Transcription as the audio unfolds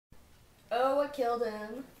what killed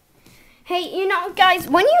him. Hey, you know, guys,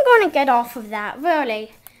 when are you going to get off of that,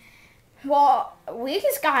 really? Well, we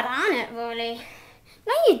just got on it, really.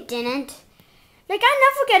 No, you didn't. Like,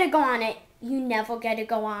 I never get to go on it. You never get to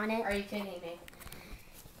go on it. Are you kidding me?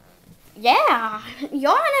 Yeah,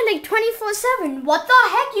 you're on it like 24/7. What the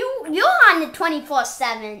heck? You're on it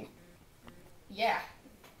 24/7. Yeah.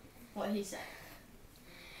 What he said.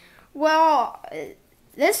 Well,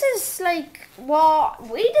 this is like, well,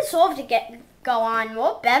 we deserve to go on.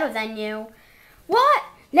 We're better than you. What?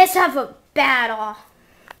 Let's have a battle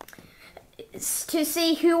to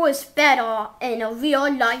see who is better in a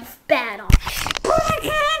real life battle.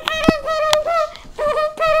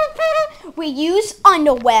 We use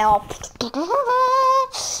underwear.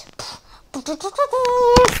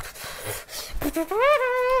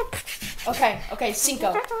 Okay,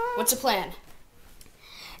 Cinco. What's the plan?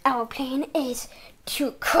 Our plan is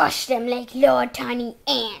to crush them like little tiny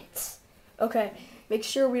ants. Okay, make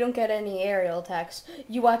sure we don't get any aerial attacks.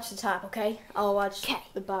 You watch the top, okay? I'll watch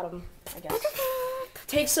the bottom, I guess.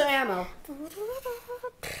 Take some ammo.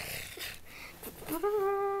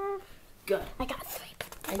 Good. I got 3.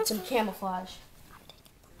 And some camouflage.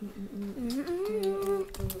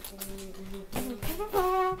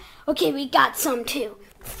 Okay, we got some too.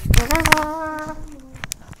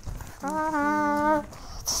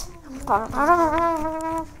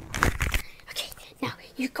 Okay, now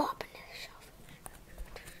you go up into the shelf.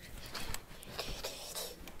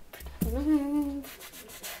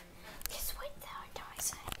 Just wait there until I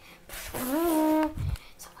say.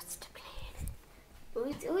 So what's the plan?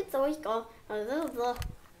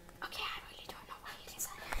 Okay, I really don't know what you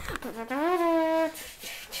say.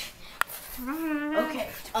 Okay,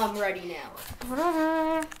 I'm ready now.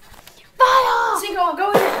 Fire! Cinco, I'm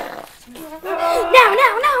going in. No!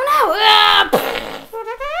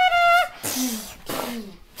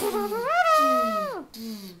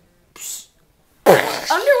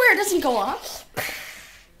 Underwear doesn't go off.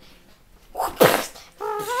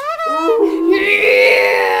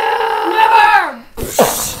 Never!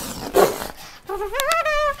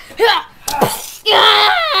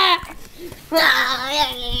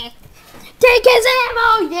 Take his ammo!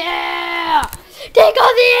 Yeah! Take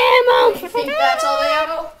all the ammo! You think that's all the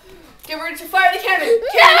ammo? Get ready to fire the cannon!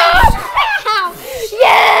 No!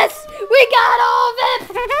 Yes! We got all of it!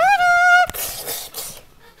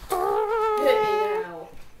 Hit me now.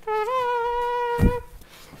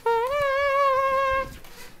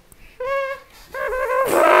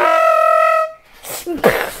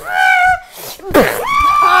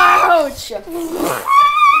 Ouch! What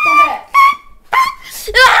the heck?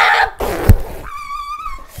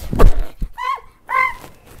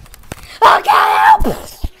 Okay, help!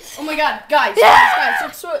 Oh my god, guys,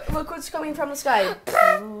 look what's coming from the sky.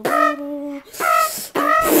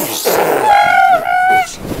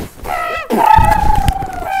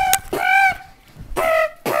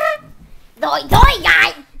 Doi,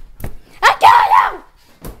 guy! I got him!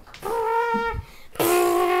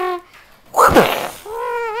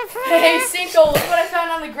 Hey, Cinco, look what I found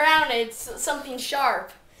on the ground. It's something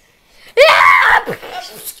sharp.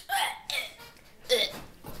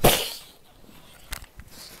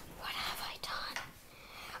 What have I done?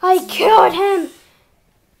 I killed him!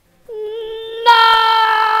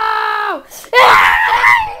 No! Son!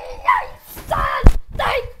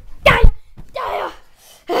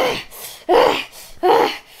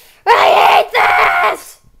 I hate this!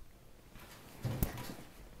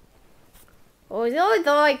 Oh,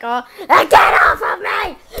 God. Get off of me!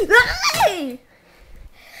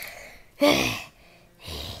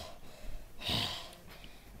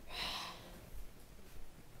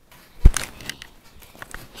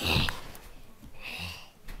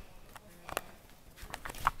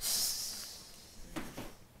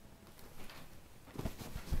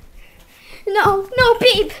 No,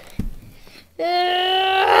 Beep! No!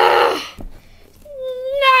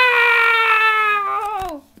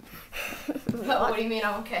 What do you mean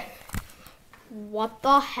I'm okay? What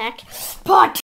the heck? Part